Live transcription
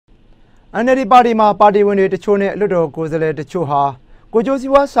NLD ပါတီမှာပါတီဝင်တွေတချို့နဲ့လွတ်တော်ကိုယ်စားလှယ်တချို့ဟာကိုကျိုးစ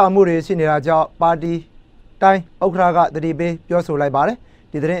ည်းဝါးစာမှုတွေရှိနေတာကြောင့်ပါတီတိုင်းဥက္ကဋ္ဌကတတိပေးပြောဆိုလိုက်ပါတယ်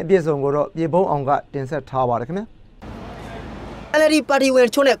ဒီသတင်းအပြည့်စုံကိုတော့ပြေဘုံအောင်ကတင်ဆက်ထားပါတယ်ခင်ဗျာ NLD ပါတီဝင်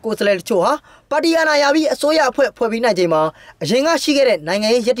ချို့နဲ့ကိုယ်စားလှယ်တချို့ဟာပါတီအာဏာရပြီးအစိုးရဖွဲ့ပြီးနိုင်ချိန်မှာအရင်ကရှိခဲ့တဲ့နိုင်ငံ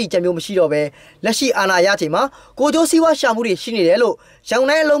ရေးရည်တည်ချက်မျိုးမရှိတော့ပဲလက်ရှိအာဏာရချိန်မှာကိုကျိုးစည်းဝါးရှာမှုတွေရှိနေတယ်လို့ရောင်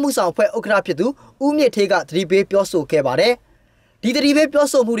နိုင်အလုံးမှုဆောင်ဖွဲ့ဥက္ကဋ္ဌဖြစ်သူဦးမြင့်ထေးကတတိပေးပြောဆိုခဲ့ပါတယ်ဒီတတိပေးပြော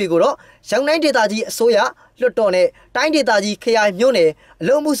ဆိုမှုတွေကိုတော့ရောင်နိုင်ဒေသကြီးအစိုးရလွှတ်တော်နဲ့တိုင်းဒေသကြီးခရိုင်မြို့နယ်အ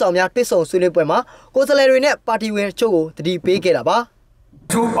လုံးမှုဆောင်များတွဲဆုံဆွေးနွေးပွဲမှာကိုယ်စားလှယ်တွေနဲ့ပါတီဝင်ချို့ကိုတတိပေးခဲ့တာပါ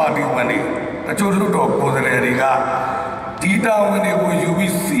ချို့ပါတီဝင်တွေအချို့လွှတ်တော်ကိုယ်စားလှယ်တွေကဒီတာဝန်တွေကိုယူ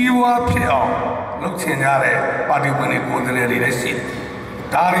ပြီးစီးပွားဖြစ်အောင်လုပ်ချင်ကြတဲ့ပါတီဝင်တွေကိုယ်စားလှယ်တွေလည်းရှိတယ်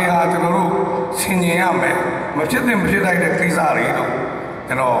။ဒါတွေဟာကျွန်တော်တို့ဆင်ခြင်ရမယ်မဖြစ်သင့်မဖြစ်နိုင်တဲ့ကိစ္စတွေလို့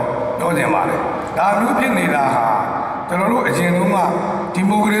ကျွန်တော်ပြောချင်ပါတယ်။ဒါမျိုးဖြစ်နေတာဟာကျွန်တော်တို့အရင်တုန်းကဒီ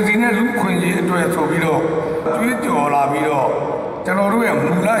မိုကရေစီနဲ့လူ့အခွင့်အရေးအတွက်ဆိုပြီးတော့ကြွေးကြော်လာပြီးတော့ကျွန်တော်တို့ရဲ့မူ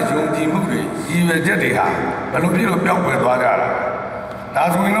လယုံကြည်မှုတွေရည်ရွယ်ချက်တွေဟာဘယ်လိုဖြစ်လို့ပျောက်ကွယ်သွားကြတာ။ဒါ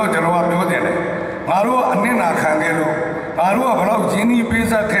ဆိုရင်တော့ကျွန်တော်ကပြောချင်တယ်။ငါတို့အနစ်နာခံခဲ့လို့ငါတို့ကဘလောက်ရင်းနှီးပေး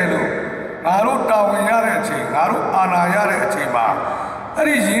ဆက်ခဲ့လို့ငါတို့တာဝန်ရတဲ့အချိန်ငါတို့အာဏာရတဲ့အချိန်မှာအဲ့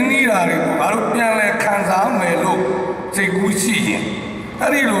ဒီရင်းနှီးတာတွေကိုငါတို့ပြန်လဲခံစားမယ်လို့စိတ်ကူးရှိရင်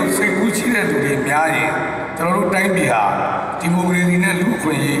အဲ့ဒီလိုစိတ်ကူးရှိတဲ့လူတွေများရင်ကျွန်တော်တို့တိုင်းပြည်ဟာဒီမိုကရေစီနဲ့လူ့အခွ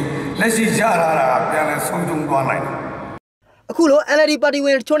င့်အရေးလက်ရှိရလာတာပြန်လဲဆုံးရှုံးသွားနိုင်တယ်အခုလို NLD ပါတီဝ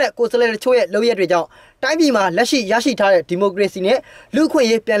င်ချို့နဲ့ကိုယ်စားလှယ်ချို့ရဲ့လုပ်ရက်တွေကြောင့်တိုင်းပြည်မှာလက်ရှိရရှိထားတဲ့ဒီမိုကရေစီနဲ့လူ့အခွင့်အ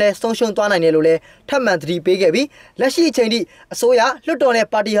ရေးပြန်လည်ဆုံးရှုံးသွားနိုင်တယ်လို့လည်းထပ်မံသတိပေးခဲ့ပြီးလက်ရှိအချိန်ထိအစိုးရလွှတ်တော်နဲ့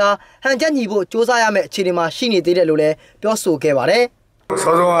ပါတီဟာဟန်ချက်ညီဖို့စ조사ရမယ့်အခြေအနေမှာရှိနေသေးတယ်လို့လည်းပြောဆိုခဲ့ပါတယ်။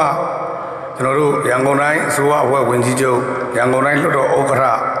စောစောကကျွန်တော်တို့ရန်ကုန်တိုင်းအစိုးရအဖွဲ့ဝင်ကြီးချုပ်ရန်ကုန်တိုင်းလွှတ်တော်ဥက္ကဋ္ဌ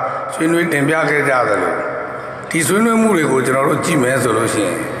ဆွေးနွေးတင်ပြခဲ့ကြတယ်လို့ဒီဆွေးနွေးမှုတွေကိုကျွန်တော်တို့ကြည့်မယ်ဆိုလို့ရှိရ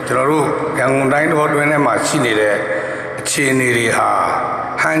င်ကျွန်တော်တို့ရန်ကုန်တိုင်းတော်တွင်းထဲမှာရှိနေတဲ့အခြေအနေတွေဟာ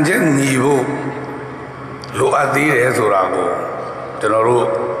ဟန်ချက်ညီဖို့လိုအပ်သေးတယ်ဆိုတာကိုကျွန်တော်တို့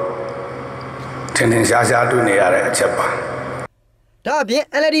ထင်ထင်ရှားရှားတွေ့နေရတဲ့အချက်ပါဒါအပြင်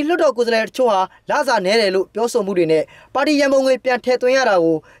NLD လွှတ်တော်ကိုယ်စားလှယ်တချို့ဟာလစာနဲတယ်လို့ပြောဆိုမှုတွေနဲ့ပါတီရန်ပုံငွေပြန်ထည့်သွင်းရတာ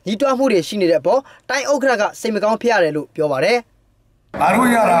ကိုညီတွားမှုတွေရှိနေတဲ့အပေါ်တိုင်းဥက္ကဋ္ဌကစိတ်မကောင်းဖြစ်ရတယ်လို့ပြောပါတယ်ငါတို့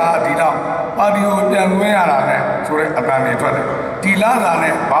ရတာဒီတော့ပါတီကိုပြန်သွင်းရတာနဲ့ဆိုတဲ့အတန်တွေထွက်တယ်ဒီလစာ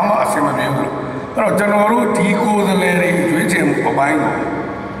နဲ့ဘာမှအဆင်မပြေဘူးအဲ့တော့ကျွန်တော်တို့ဒီကိုယ်စားလှယ်တွေရွေးချယ်မှုအပိုင်းကို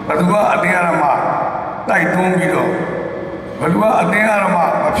ဘယ်သူကအတင်းအဓမ္မတိုက်တွန်းပြီးတော့ဘယ်သူကအတင်းအဓမ္မ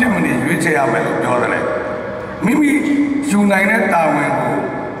မဖြစ်မနေရွေးချယ်ရမယ်လို့ပြောတယ်လေမိမိယူနိုင်တဲ့တာဝန်ကို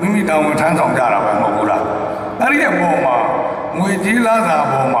မိမိတာဝန်ထမ်းဆောင်ကြတာပဲမဟုတ်ဘူးလားအဲ့ဒီအပေါ်မှာငွေကြေးလစာ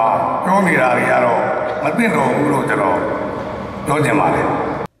ပေါ်မှာပြောနေတာတွေကတော့မသိတော့ဘူးလို့ကျွန်တော်ပြောချင်ပါတယ်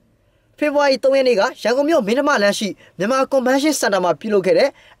ဖေဖော်ဝါရီ 3 ရက်နေ့ကရန်ကုန်မြို့မင်းဓမ္မလမ်းရှိမြန်မာကွန်ဗင်းရှင်းစင်တာမှာပြုလုပ်ခဲ့တဲ့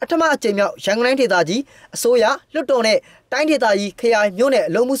အထမအကြိမ်မြောက်ရန်ကုန်တိုင်းဒေသကြီးအစိုးရလွှတ်တော်နဲ့တိုင်းဒေသကြီးခရိုင်မြို့နယ်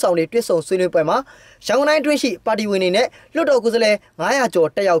အလုံးမှုဆောင်တွေတွဲဆုံဆွေးနွေးပွဲမှာရန်ကုန်တိုင်းတွင်းရှိပါတီဝင်တွေနဲ့လွှတ်တော်ကိုယ်စားလှယ်900ကျော်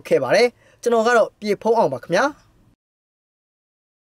တက်ရောက်ခဲ့ပါတယ်ကျွန်တော်ကတော့ပြေဖုံးအောင်ပါခင်ဗျာ